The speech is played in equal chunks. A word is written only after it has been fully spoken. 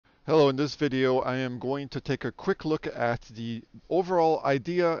Hello, in this video I am going to take a quick look at the overall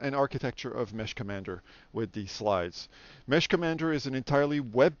idea and architecture of MeshCommander with these slides. MeshCommander is an entirely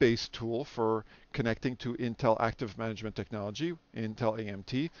web-based tool for connecting to Intel Active Management Technology, Intel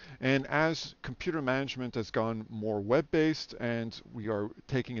AMT, and as computer management has gone more web-based and we are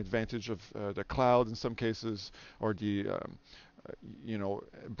taking advantage of the cloud in some cases, or the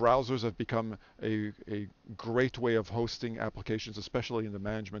browsers have become a great way of hosting applications, especially in the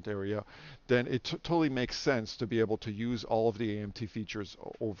management area, then it totally makes sense to be able to use all of the AMT features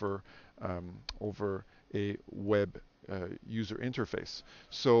over a web user interface.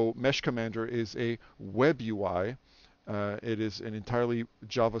 So MeshCommander is a web UI. It is an entirely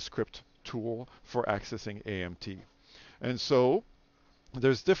JavaScript tool for accessing AMT. And so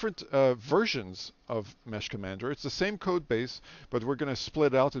there's different versions of MeshCommander. It's the same code base, but we're going to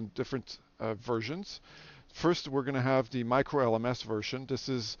split out in different versions. First, we're going to have the micro LMS version. This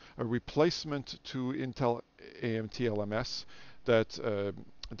is a replacement to Intel AMT LMS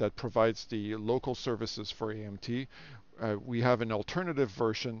that provides the local services for AMT. We have an alternative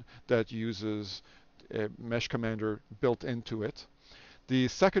version that uses MeshCommander built into it. The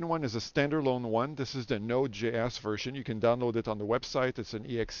second one is a standalone one. This is the Node.js version. You can download it on the website. It's an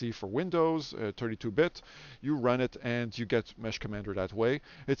exe for Windows, 32-bit. You run it and you get MeshCommander that way.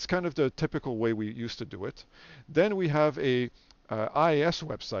 It's kind of the typical way we used to do it. Then we have a IIS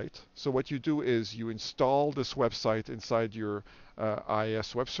website. So what you do is you install this website inside your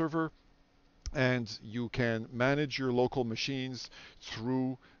IIS web server, and you can manage your local machines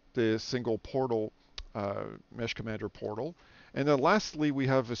through the single portal, MeshCommander portal. And then lastly, we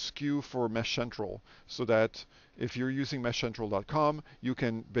have a SKU for Mesh Central, so that if you're using meshcentral.com, you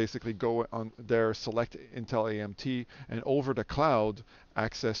can basically go on there, select Intel AMT, and over the cloud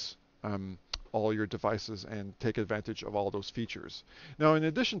access all your devices and take advantage of all those features. Now, in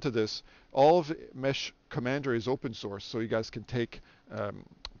addition to this, all of MeshCommander is open source, so you guys can take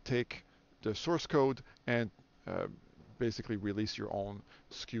the source code and basically release your own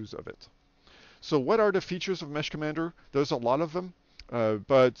SKUs of it. So what are the features of MeshCommander? There's a lot of them,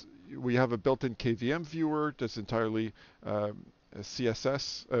 but we have a built-in KVM viewer that's entirely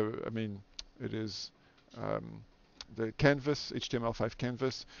CSS. It is the canvas, HTML5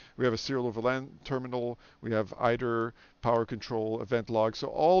 canvas. We have a serial over LAN terminal. We have IDER, power control, event log. So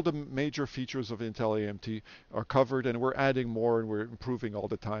all the major features of Intel AMT are covered, and we're adding more, and we're improving all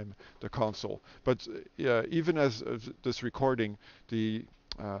the time the console. But even as of this recording, the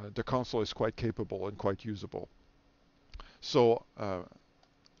console is quite capable and quite usable. So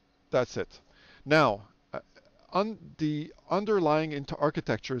that's it. Now, the underlying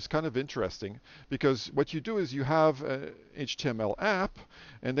architecture is kind of interesting, because what you do is you have an HTML app,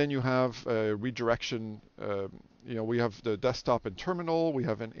 and then you have a redirection. We have the desktop and terminal, we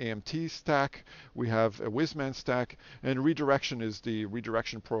have an AMT stack, we have a Whizman stack, and redirection is the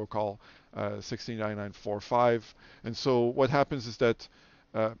redirection protocol 169945. And so what happens is that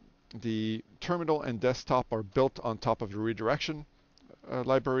the terminal and desktop are built on top of the redirection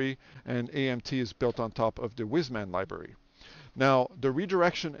library, and AMT is built on top of the Whizman library. Now, the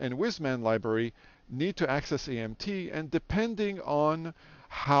redirection and Whizman library need to access AMT, and depending on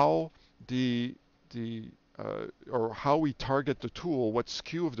how or how we target the tool, what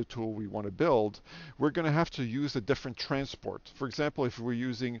SKU of the tool we want to build, we're going to have to use a different transport. For example, if we're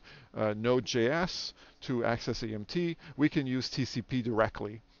using Node.js to access AMT, we can use TCP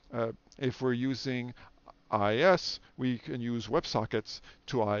directly. If we're using IIS, we can use WebSockets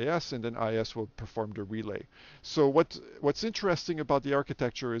to IIS, and then IIS will perform the relay. So what's interesting about the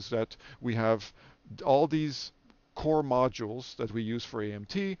architecture is that we have all these core modules that we use for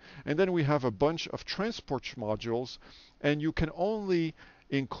AMT, and then we have a bunch of transport modules, and you can only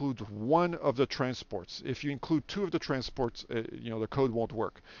include one of the transports. If you include two of the transports, the code won't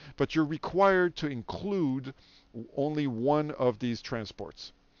work. But you're required to include only one of these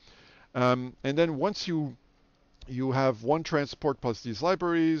transports. And then once you have one transport plus these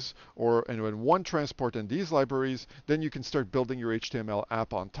libraries, and one transport and these libraries, then you can start building your HTML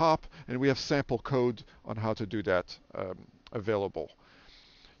app on top, and we have sample code on how to do that available.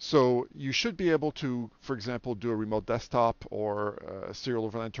 So you should be able to, for example, do a remote desktop or a serial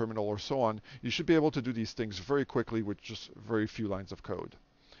over LAN terminal or so on. You should be able to do these things very quickly with just very few lines of code.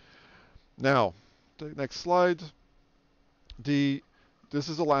 Now, the next slide. This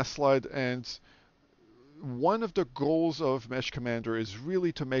is the last slide, and one of the goals of MeshCommander is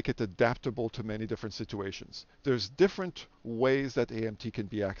really to make it adaptable to many different situations. There's different ways that AMT can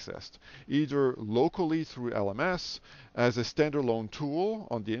be accessed, either locally through LMS, as a standalone tool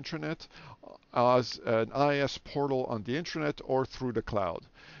on the intranet, as an IIS portal on the intranet, or through the cloud.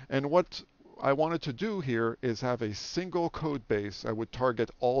 And what I wanted to do here is have a single code base. I would target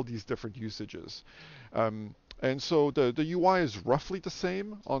all these different usages. And so the UI is roughly the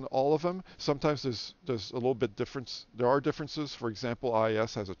same on all of them. Sometimes there's a little bit difference. There are differences. For example,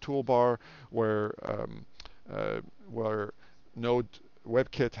 IIS has a toolbar where Node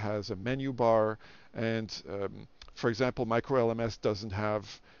WebKit has a menu bar, and for example, MicroLMS doesn't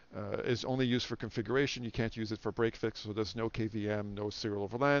have is only used for configuration. You can't use it for break fix, so there's no KVM, no serial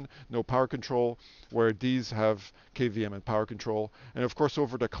over LAN, no power control, where these have KVM and power control. And of course,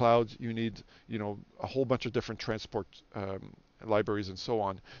 over the cloud, you need a whole bunch of different transport libraries and so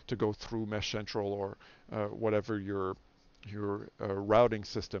on to go through Mesh Central or whatever your routing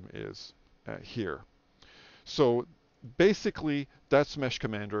system is here. So basically, that's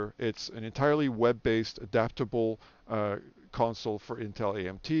MeshCommander. It's an entirely web-based, adaptable console for Intel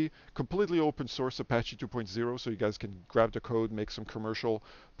AMT, completely open source Apache 2.0, so you guys can grab the code, make some commercial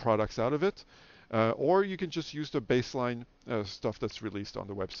products out of it, or you can just use the baseline stuff that's released on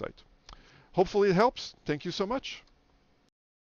the website. Hopefully it helps. Thank you so much.